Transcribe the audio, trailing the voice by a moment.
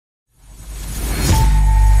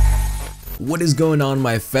What is going on,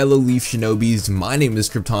 my fellow Leaf Shinobis? My name is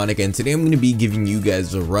Kryptonic, and today I'm going to be giving you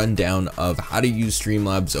guys a rundown of how to use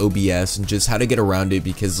StreamLabs OBS and just how to get around it,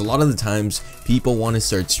 because a lot of the times people want to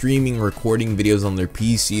start streaming, recording videos on their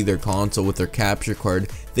PC, their console with their capture card,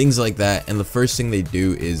 things like that, and the first thing they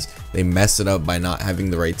do is they mess it up by not having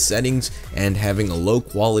the right settings and having a low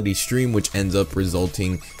quality stream, which ends up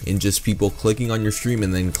resulting in just people clicking on your stream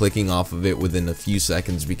and then clicking off of it within a few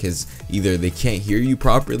seconds because either they can't hear you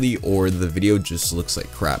properly or the video just looks like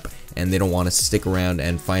crap, and they don't want to stick around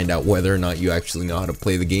and find out whether or not you actually know how to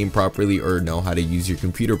play the game properly or know how to use your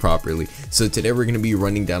computer properly. So today we're going to be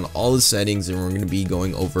running down all the settings, and we're going to be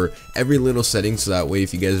going over every little setting, so that way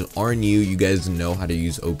if you guys are new, you guys know how to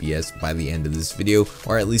use OBS by the end of this video,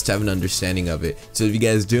 or at least have an understanding of it. So if you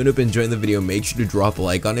guys do end up enjoying the video, make sure to drop a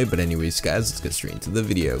like on it. But anyways guys, let's get straight into the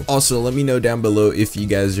video. Also, let me know down below if you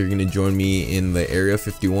guys are going to join me in the Area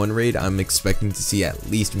 51 raid. I'm expecting to see at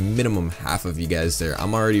least minimum half of you guys there.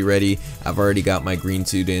 I'm already ready. I've already got my green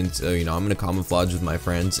suit in, so you know I'm gonna camouflage with my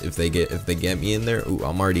friends if they get me in there. Ooh,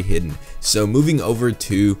 I'm already hidden. So moving over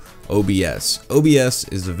to OBS. OBS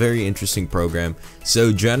is a very interesting program.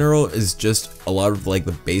 So general is just a lot of like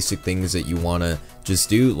the basic things that you wanna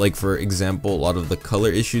just do, like for example a lot of the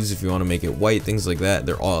color issues, if you want to make it white, things like that,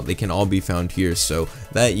 they can all be found here, so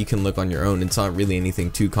that you can look on your own. It's not really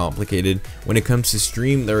anything too complicated. When it comes to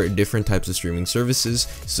stream, there are different types of streaming services.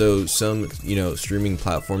 So some, you know, streaming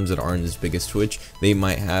platforms that aren't as big as Twitch, they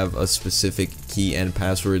might have a specific key and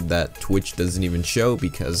password that Twitch doesn't even show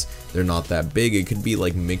because they're not that big. It could be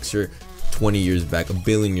like Mixer 20 years back, a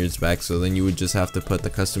billion years back, so then you would just have to put the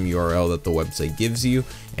custom URL that the website gives you,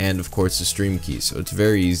 and of course the stream key. So it's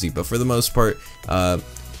very easy, but for the most part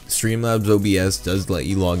StreamLabs OBS does let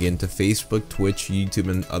you log into Facebook, Twitch, YouTube,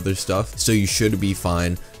 and other stuff, so you should be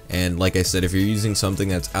fine. And like I said, if you're using something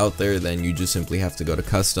that's out there, then you just simply have to go to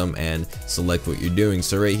custom and select what you're doing.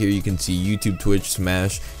 So right here you can see YouTube, Twitch,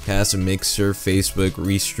 Smash, Cast, Mixer, Facebook,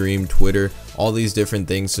 Restream, Twitter, all these different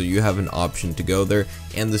things. So you have an option to go there,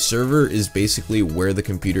 and the server is basically where the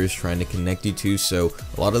computer is trying to connect you to. So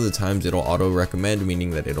a lot of the times it'll auto recommend,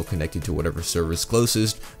 meaning that it'll connect you to whatever server is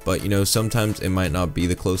closest, but you know, sometimes it might not be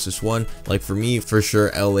the closest one. Like for me, for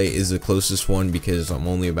sure LA is the closest one because I'm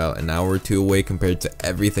only about an hour or two away compared to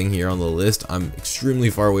everything here on the list. I'm extremely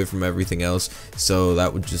far away from everything else, so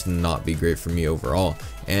that would just not be great for me overall.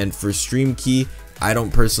 And for stream key, I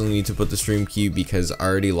don't personally need to put the stream key because I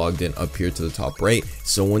already logged in up here to the top right.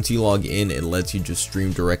 So once you log in, it lets you just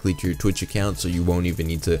stream directly to your Twitch account, so you won't even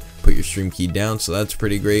need to put your stream key down, so that's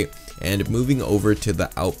pretty great. And moving over to the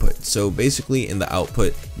output, so basically in the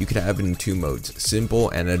output you could have it in two modes, simple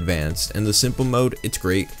and advanced. And the simple mode, it's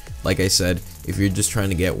great. Like I said, if you're just trying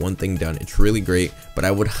to get one thing done, it's really great, but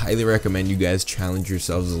I would highly recommend you guys challenge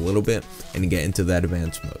yourselves a little bit and get into that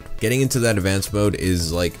advanced mode. Getting into that advanced mode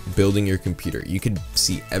is like building your computer. You can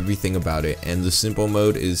see everything about it, and the simple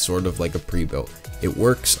mode is sort of like a pre-built. It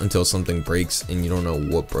works until something breaks and you don't know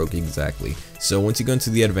what broke exactly. So once you go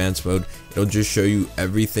into the advanced mode, it'll just show you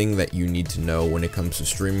everything that you need to know when it comes to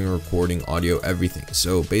streaming, recording, audio, everything.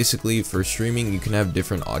 So basically for streaming, you can have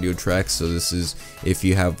different audio tracks. So this is if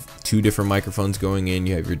you have two different microphones going in,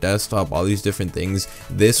 you have your desktop, all these different things.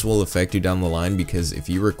 This will affect you down the line because if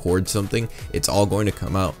you record something, it's all going to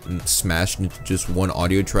come out and smashed into just one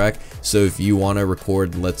audio track. So if you want to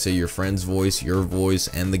record, let's say your friend's voice, your voice,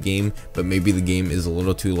 and the game, but maybe the game is a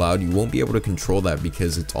little too loud, you won't be able to control that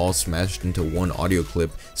because it's all smashed into one audio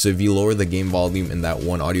clip. So if you lower the game volume in that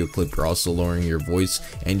one audio clip, you're also lowering your voice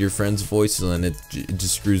and your friend's voice, and then it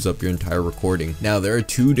just screws up your entire recording. Now there are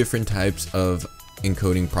two different types of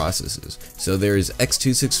encoding processes. So there is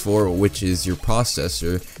X264, which is your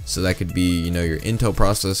processor, so that could be, you know, your Intel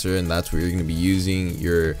processor, and that's what you're going to be using,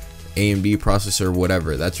 your AMD processor,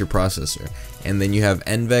 whatever, that's your processor. And then you have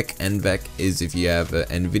NVEC. NVEC is if you have an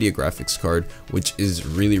NVIDIA graphics card, which is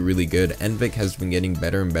really good. NVEC has been getting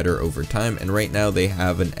better and better over time, and right now they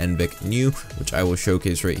have an NVEC New, which I will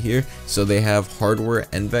showcase right here. So they have hardware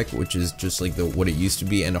NVEC, which is just like what it used to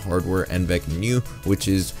be, and a hardware NVEC New, which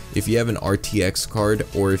is if you have an RTX card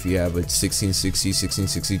or if you have a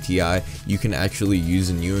 1660 Ti, you can actually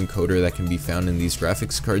use a new encoder that can be found in these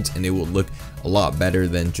graphics cards, and it will look a lot better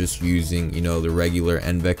than just using, you know, the regular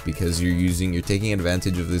NVEC, because you're taking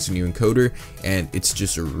advantage of this new encoder, and it's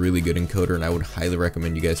just a really good encoder, and I would highly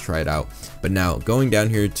recommend you guys try it out. But now going down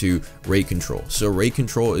here to rate control. So rate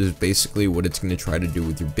control is basically what it's going to try to do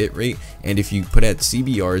with your bit rate, and if you put at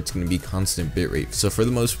CBR, it's going to be constant bit rate. So for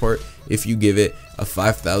the most part, if you give it a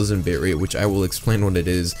 5000 bitrate, which I will explain what it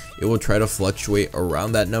is, it will try to fluctuate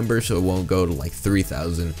around that number, so it won't go to like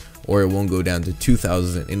 3000 or it won't go down to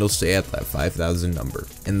 2000. It'll stay at that 5000 number.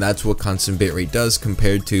 And that's what constant bitrate does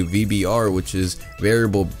compared to VBR, which is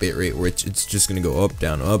variable bitrate, which it's just going to go up,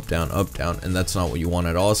 down, up, down, up, down, and that's not what you want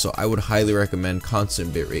at all. So I would highly recommend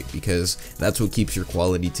constant bitrate because that's what keeps your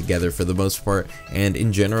quality together for the most part, and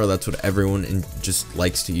in general that's what everyone just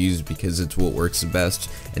likes to use because it's what works the best.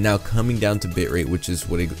 And now coming down to bitrate, which is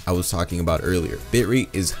what I was talking about earlier.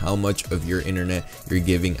 Bitrate is how much of your internet you're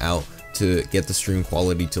giving out to get the stream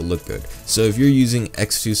quality to look good. So if you're using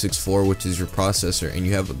X264, which is your processor, and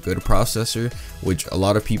you have a good processor, which a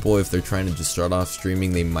lot of people, if they're trying to just start off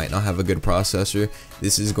streaming, they might not have a good processor,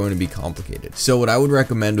 this is going to be complicated. So what I would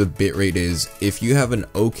recommend with bitrate is, if you have an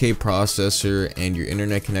okay processor and your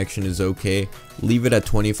internet connection is okay, leave it at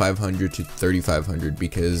 2500 to 3500,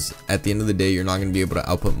 because at the end of the day you're not going to be able to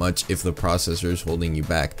output much if the processor is holding you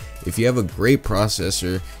back. If you have a great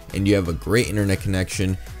processor and you have a great internet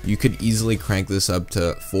connection, you could easily crank this up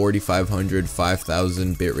to 4500,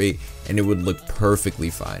 5000 bitrate and it would look perfectly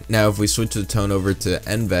fine. Now if we switch the tone over to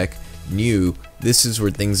NVEC new, this is where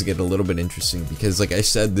things get a little bit interesting, because like I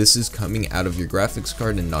said, this is coming out of your graphics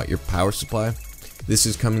card and not your power supply. This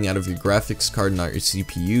is coming out of your graphics card, not your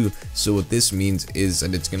CPU. So what this means is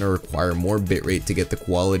that it's going to require more bitrate to get the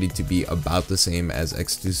quality to be about the same as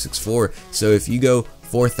X264. So if you go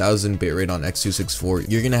 4000 bitrate on X264,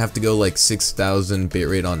 you're gonna have to go like 6000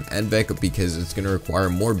 bitrate on NVEC, because it's gonna require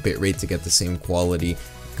more bitrate to get the same quality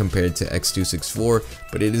compared to X264,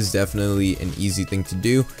 but it is definitely an easy thing to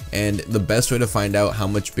do. And the best way to find out how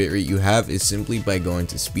much bitrate you have is simply by going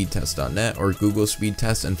to speedtest.net or Google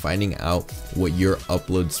Speedtest and finding out what your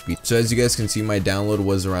upload speed. So as you guys can see, my download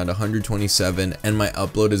was around 127 and my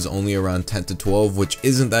upload is only around 10 to 12, which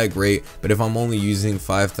isn't that great, but if I'm only using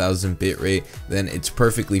 5000 bitrate, then it's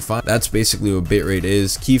perfectly fine. That's basically what bitrate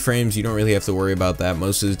is. Keyframes, you don't really have to worry about that.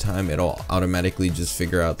 Most of the time it'll automatically just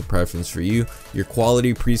figure out the preference for you. Your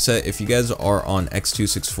quality preset, if you guys are on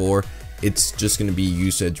X264, it's just going to be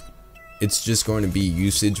usage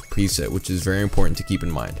preset, which is very important to keep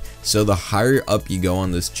in mind. So the higher up you go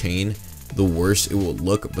on this chain, the worse it will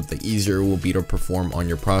look, but the easier it will be to perform on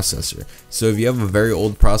your processor. So if you have a very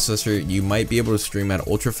old processor, you might be able to stream at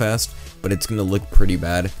ultra fast, but it's going to look pretty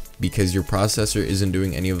bad because your processor isn't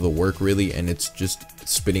doing any of the work really, and it's just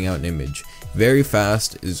spitting out an image. Very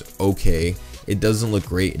fast is okay. It doesn't look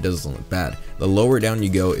great, it doesn't look bad. The lower down you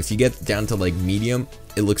go, if you get down to like medium,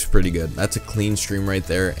 it looks pretty good. That's a clean stream right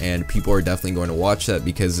there, and people are definitely going to watch that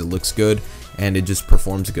because it looks good and it just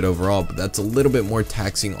performs good overall. But that's a little bit more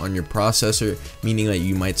taxing on your processor, meaning that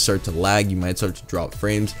you might start to lag, you might start to drop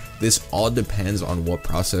frames. This all depends on what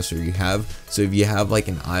processor you have. So if you have like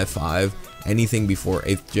an i5, anything before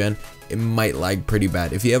 8th gen, it might lag pretty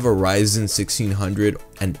bad. If you have a Ryzen 1600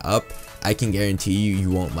 and up, I can guarantee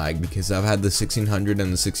you won't lag, because I've had the 1600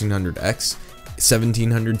 and the 1600X,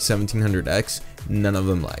 1700X, none of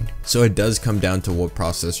them lagged. So it does come down to what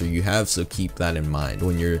processor you have, so keep that in mind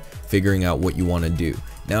when you're figuring out what you want to do.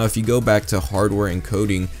 Now if you go back to hardware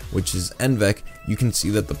encoding, which is NVEC, you can see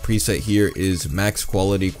that the preset here is max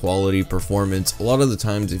quality, performance. A lot of the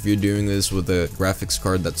times if you're doing this with a graphics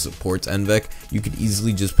card that supports NVEC, you could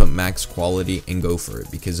easily just put max quality and go for it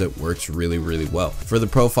because it works really well. For the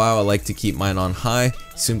profile, I like to keep mine on high,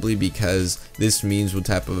 simply because this means what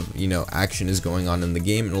type of action is going on in the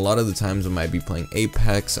game, and a lot of the times I might be playing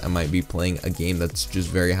Apex, I might be playing a game that's just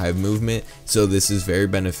very high movement, so this is very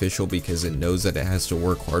beneficial because it knows that it has to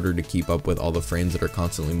work harder to keep up with all the frames that are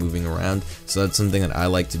constantly moving around. So that's something that I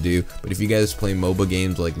like to do. But if you guys play MOBA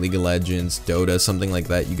games like League of Legends, Dota, something like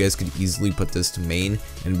that, you guys could easily put this to main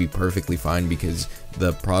and be perfectly fine, because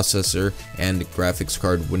the processor and graphics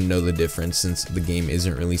card wouldn't know the difference, since the game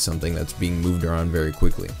isn't really something that's being moved around very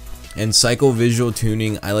quickly. And cycle visual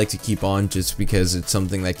tuning, I like to keep on just because it's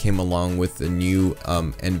something that came along with the new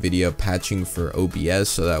NVIDIA patching for OBS,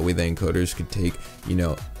 so that way the encoders could take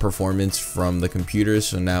performance from the computers.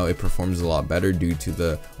 So now it performs a lot better due to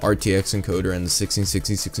the RTX encoder and the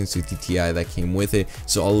 1660, 1660 Ti that came with it.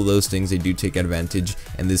 So all of those things, they do take advantage,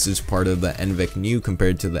 and this is part of the NVEC new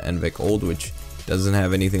compared to the NVEC old, which doesn't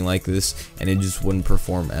have anything like this, and it just wouldn't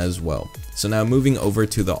perform as well. So now moving over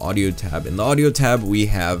to the audio tab. In the audio tab, we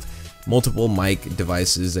have multiple mic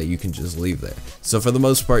devices that you can just leave there. So for the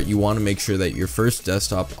most part, you want to make sure that your first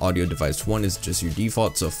desktop audio device one is just your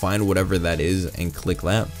default, so find whatever that is and click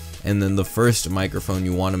that. And then the first microphone,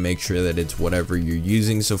 you want to make sure that it's whatever you're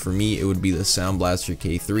using. So for me, it would be the Sound Blaster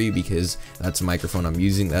K3, because that's the microphone I'm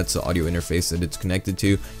using, that's the audio interface that it's connected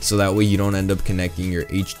to, so that way you don't end up connecting your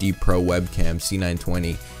HD Pro webcam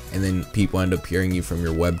C920 and then people end up hearing you from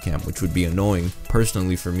your webcam, which would be annoying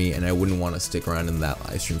personally for me, and I wouldn't want to stick around in that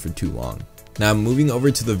live stream for too long. Now moving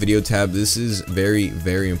over to the video tab, this is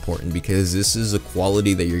very important because this is the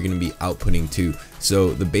quality that you're going to be outputting to.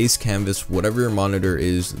 So the base canvas, whatever your monitor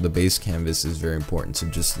is, the base canvas is very important. So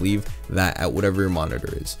just leave that at whatever your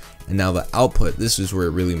monitor is. And now the output, this is where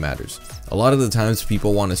it really matters. A lot of the times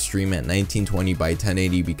people want to stream at 1920 by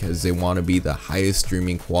 1080 because they want to be the highest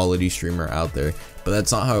streaming quality streamer out there. But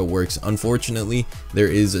that's not how it works. Unfortunately, there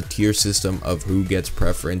is a tier system of who gets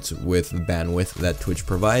preference with the bandwidth that Twitch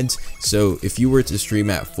provides. So if you were to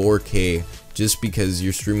stream at 4K, just because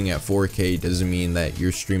you're streaming at 4K doesn't mean that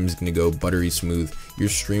your stream is going to go buttery smooth. Your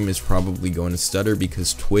stream is probably going to stutter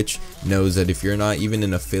because Twitch knows that if you're not even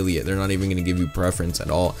an affiliate, they're not even going to give you preference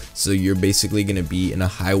at all. So you're basically going to be in a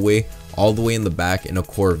highway all the way in the back in a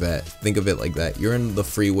Corvette. Think of it like that. You're in the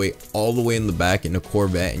freeway all the way in the back in a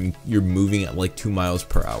Corvette and you're moving at like 2 miles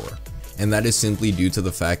per hour. And that is simply due to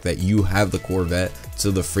the fact that you have the Corvette,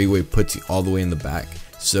 so the freeway puts you all the way in the back.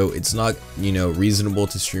 So it's not, you know, reasonable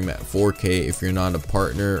to stream at 4K if you're not a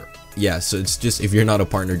partner. Yeah, so it's just, if you're not a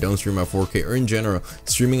partner, don't stream at 4K, or in general,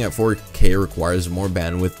 streaming at 4K requires more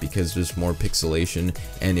bandwidth because there's more pixelation,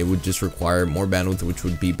 and it would just require more bandwidth, which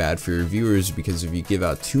would be bad for your viewers, because if you give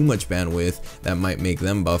out too much bandwidth, that might make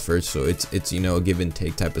them buffer. So it's you know, a give and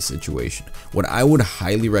take type of situation. What I would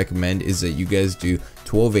highly recommend is that you guys do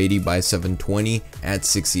 1280 by 720 at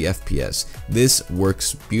 60 FPS. This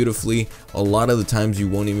works beautifully. A lot of the times you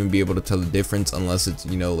won't even be able to tell the difference unless it's,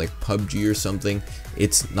 you know, like PUBG or something.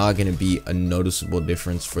 It's not going to be a noticeable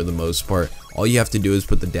difference for the most part. All you have to do is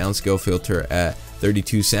put the downscale filter at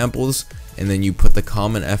 32 samples, and then you put the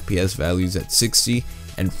common FPS values at 60,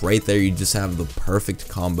 and right there you just have the perfect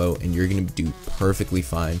combo and you're going to do perfectly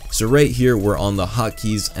fine. So right here we're on the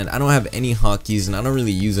hotkeys, and I don't have any hotkeys, and I don't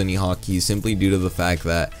really use any hotkeys simply due to the fact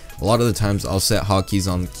that a lot of the times I'll set hotkeys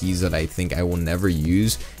on keys that I think I will never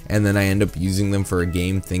use, and then I end up using them for a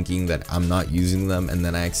game thinking that I'm not using them, and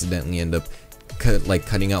then I accidentally end up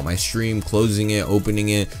cutting out my stream, closing it, opening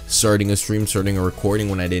it, starting a stream, starting a recording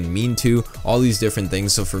when I didn't mean to, all these different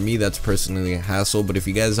things. So for me, that's personally a hassle. But if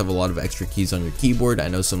you guys have a lot of extra keys on your keyboard, I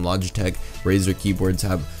know some Logitech Razer keyboards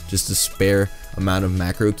have just a spare amount of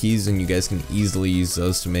macro keys, and you guys can easily use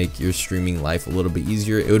those to make your streaming life a little bit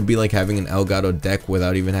easier. It would be like having an Elgato deck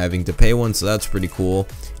without even having to pay one, so that's pretty cool.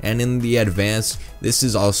 And in the advanced, this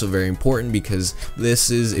is also very important because this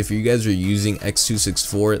is, if you guys are using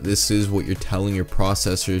X264, this is what you're telling your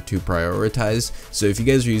processor to prioritize. So if you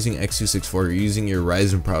guys are using X264 or using your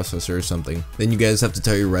Ryzen processor or something, then you guys have to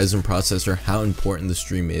tell your Ryzen processor how important the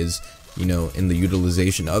stream is, you know, in the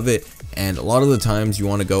utilization of it. And a lot of the times you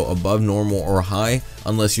want to go above normal or high,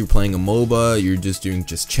 unless you're playing a MOBA, you're just doing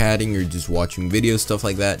chatting, you're just watching videos, stuff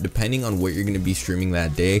like that. Depending on what you're going to be streaming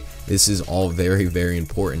that day, this is all very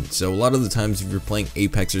important. So a lot of the times if you're playing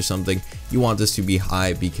Apex or something, you want this to be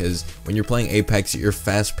high, because when you're playing Apex, your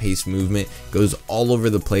fast-paced movement goes all over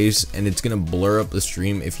the place, and it's going to blur up the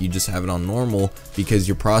stream if you just have it on normal, because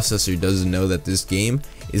your processor doesn't know that this game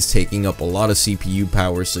is taking up a lot of CPU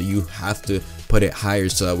power, so you have to put it higher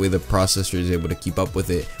so that way the processor is able to keep up with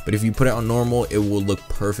it. But if you put it on normal, it will look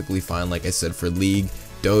perfectly fine. Like I said, for League,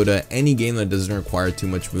 Dota, any game that doesn't require too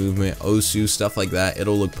much movement, Osu, stuff like that,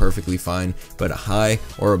 it'll look perfectly fine. But high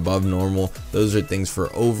or above normal, those are things for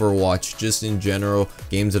Overwatch, just in general,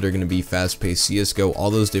 games that are going to be fast-paced, CSGO,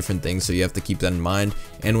 all those different things, so you have to keep that in mind.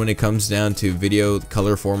 And when it comes down to video,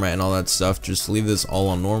 color format, and all that stuff, just leave this all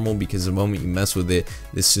on normal, because the moment you mess with it,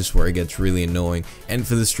 this is where it gets really annoying. And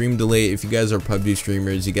for the stream delay, if you guys are PUBG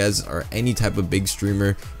streamers, you guys are any type of big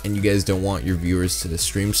streamer, and you guys don't want your viewers to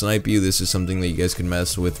stream snipe you, this is something that you guys can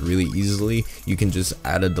mess with really easily. You can just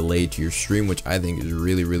add a delay to your stream, which I think is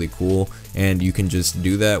really cool, and you can just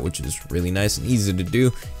do that, which is really nice and easy to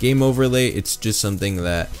do. Game overlay, it's just something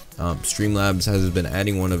that StreamLabs has been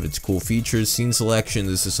adding, one of its cool features. Scene selection,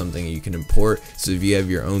 this is something you can import, so if you have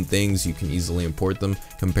your own things, you can easily import them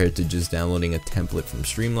compared to just downloading a template from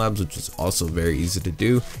StreamLabs, which is also very easy to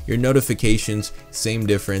do. Your notifications, same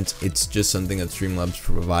difference. It's just something that StreamLabs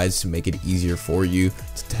provides to make it easier for you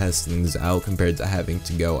to test things out compared to having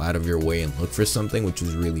to go out of your way and look for something, which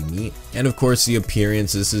is really neat. And of course, the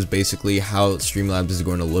appearance, this is basically how StreamLabs is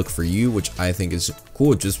going to look for you, which I think is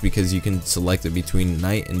cool, just because you can select it between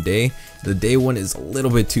night and day. The day one is a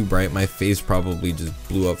little bit too bright. My face probably just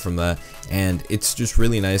blew up from that, and it's just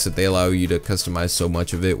really nice that they allow you to customize so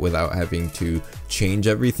much of it without having to change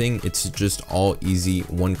everything. It's just all easy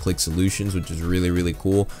one-click solutions, which is really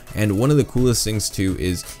cool. And one of the coolest things too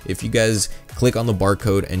is if you guys click on the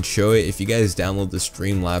barcode and show it, if you guys download the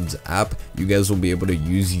StreamLabs app, you guys will be able to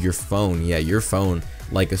use your phone, yeah, your phone,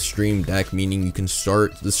 like a stream deck, meaning you can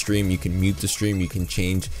start the stream, you can mute the stream, you can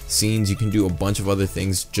change scenes, you can do a bunch of other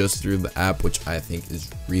things just through the app, which I think is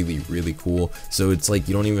really cool. So it's like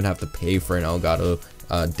you don't even have to pay for an Elgato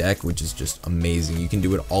deck, which is just amazing. You can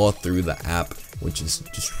do it all through the app, which is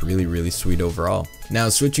just really sweet overall. Now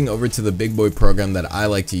switching over to the big boy program that I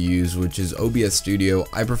like to use, which is OBS Studio.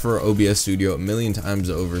 I prefer OBS Studio a million times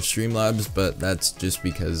over Streamlabs, but that's just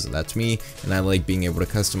because that's me and I like being able to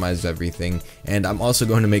customize everything. And I'm also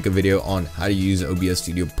going to make a video on how to use OBS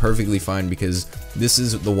Studio perfectly fine, because this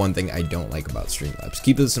is the one thing I don't like about Streamlabs.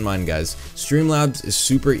 Keep this in mind, guys. Streamlabs is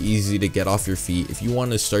super easy to get off your feet. If you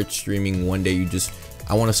want to start streaming one day,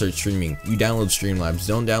 I want to start streaming, you download Streamlabs.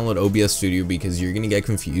 Don't download OBS Studio, because you're going to get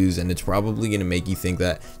confused and it's probably going to make you think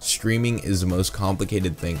that streaming is the most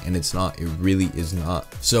complicated thing, and it's not. It really is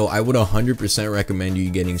not. So I would 100% recommend you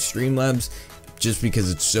getting Streamlabs, just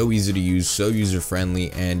because it's so easy to use, so user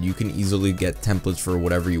friendly, and you can easily get templates for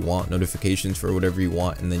whatever you want, notifications for whatever you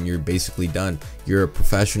want, and then you're basically done. You're a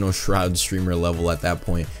professional Shroud streamer level at that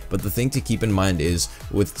point. But the thing to keep in mind is,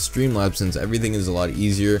 with Streamlabs, since everything is a lot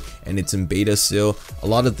easier and it's in beta still, a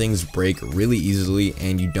lot of things break really easily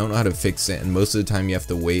and you don't know how to fix it, and most of the time you have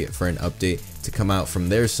to wait for an update to come out from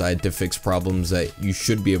their side to fix problems that you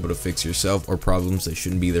should be able to fix yourself, or problems that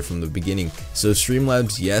shouldn't be there from the beginning. So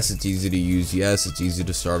Streamlabs, yes, it's easy to use, yes, it's easy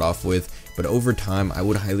to start off with, but over time I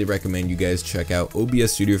would highly recommend you guys check out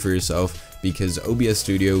OBS Studio for yourself, because OBS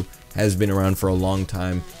Studio has been around for a long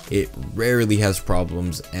time. It rarely has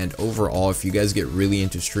problems, and overall, if you guys get really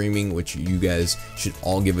into streaming, which you guys should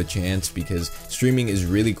all give a chance, because streaming is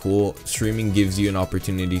really cool. Streaming gives you an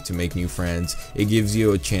opportunity to make new friends. It gives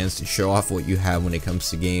you a chance to show off what you have when it comes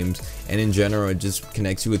to games, and in general, it just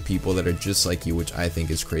connects you with people that are just like you, which I think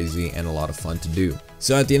is crazy and a lot of fun to do.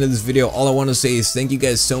 So at the end of this video, all I want to say is thank you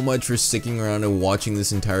guys so much for sticking around and watching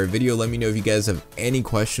this entire video. Let me know if you guys have any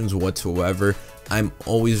questions whatsoever. I'm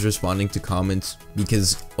always responding to comments,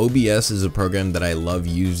 because OBS is a program that I love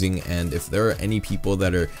using, and if there are any people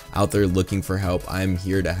that are out there looking for help, I'm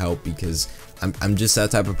here to help, because I'm just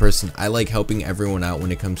that type of person. I like helping everyone out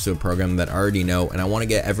when it comes to a program that I already know, and I want to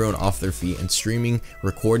get everyone off their feet and streaming,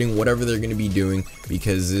 recording, whatever they're going to be doing,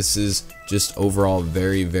 because this is just overall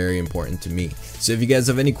very important to me. So if you guys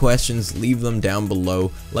have any questions, leave them down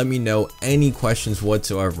below. Let me know any questions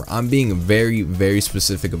whatsoever. I'm being very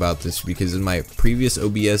specific about this, because in my previous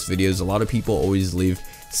OBS videos, a lot of people always leave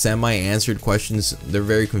semi-answered questions. They're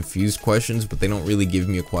very confused questions, but they don't really give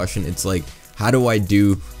me a question. It's like, how do I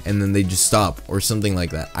do, and then they just stop or something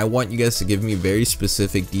like that. I want you guys to give me very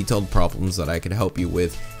specific, detailed problems that I could help you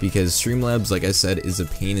with, because Streamlabs, like I said, is a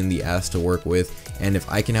pain in the ass to work with, and if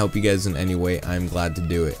I can help you guys in any way, I'm glad to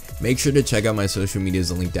do it. Make sure to check out my social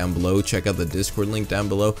medias, link down below. Check out the Discord link down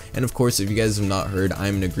below, and of course, if you guys have not heard,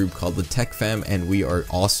 I'm in a group called the Tech Fam, and we are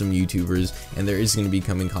awesome YouTubers, and there is going to be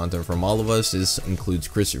coming content from all of us. This includes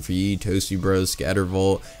Christopher Yee, Toasty Bros,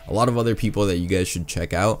 Scattervolt, a lot of other people that you guys should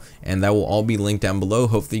check out, and that will all be linked down below.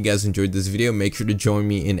 Hopefully you guys enjoyed this video. Make sure to join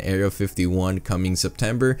me in Area 51 coming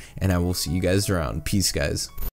September, and I will see you guys around. Peace, guys.